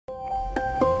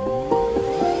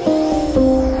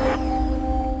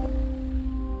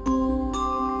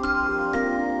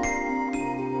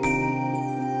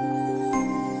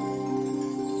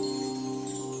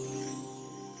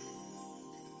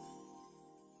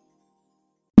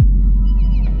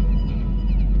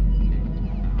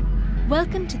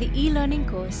Welcome to the e-learning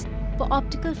course for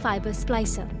Optical Fiber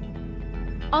Splicer.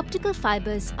 Optical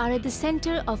fibers are at the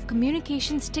center of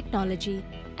communications technology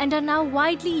and are now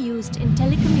widely used in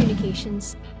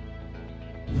telecommunications,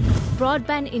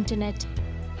 broadband internet,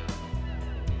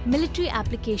 military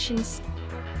applications,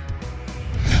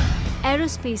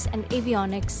 aerospace and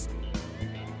avionics,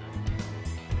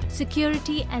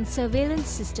 security and surveillance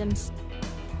systems,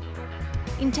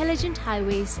 intelligent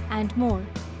highways, and more.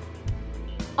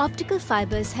 Optical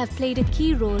fibers have played a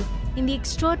key role in the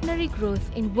extraordinary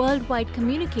growth in worldwide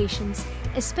communications,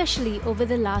 especially over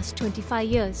the last 25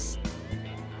 years.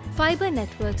 Fiber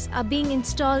networks are being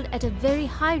installed at a very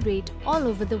high rate all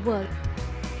over the world.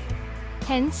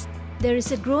 Hence, there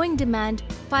is a growing demand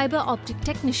for fiber optic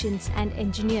technicians and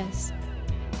engineers.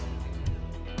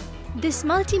 This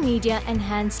multimedia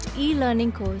enhanced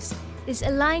e-learning course is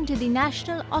aligned to the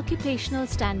National Occupational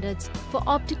Standards for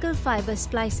Optical Fiber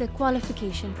Splicer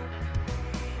qualification.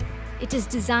 It is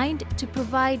designed to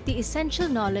provide the essential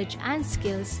knowledge and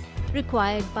skills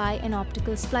required by an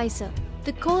optical splicer.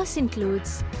 The course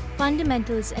includes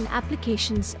fundamentals and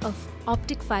applications of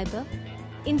optic fiber,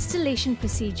 installation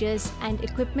procedures and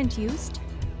equipment used,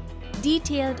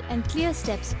 detailed and clear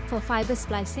steps for fiber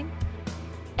splicing,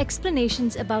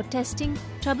 explanations about testing,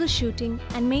 troubleshooting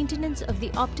and maintenance of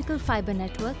the optical fiber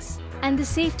networks, and the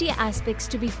safety aspects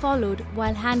to be followed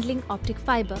while handling optic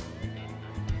fiber.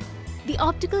 The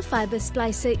Optical Fiber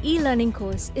Splicer e-learning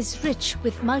course is rich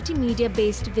with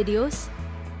multimedia-based videos,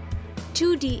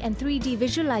 2D and 3D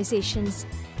visualizations,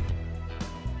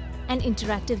 and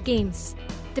interactive games.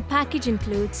 The package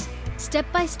includes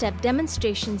step-by-step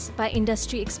demonstrations by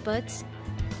industry experts,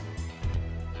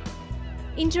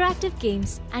 interactive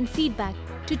games and feedback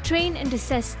to train and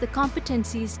assess the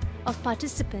competencies of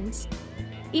participants,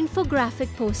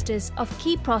 infographic posters of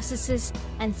key processes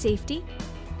and safety,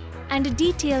 and a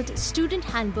detailed student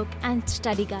handbook and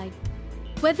study guide.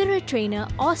 Whether a trainer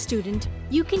or student,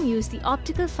 you can use the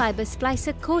Optical Fiber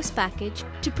Splicer course package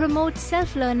to promote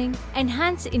self-learning,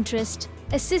 enhance interest,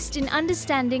 assist in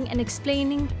understanding and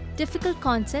explaining difficult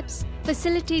concepts,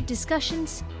 facilitate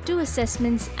discussions, do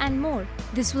assessments, and more.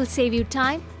 This will save you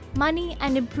time, money,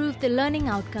 and improve the learning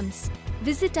outcomes.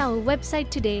 Visit our website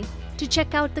today to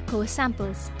check out the course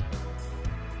samples.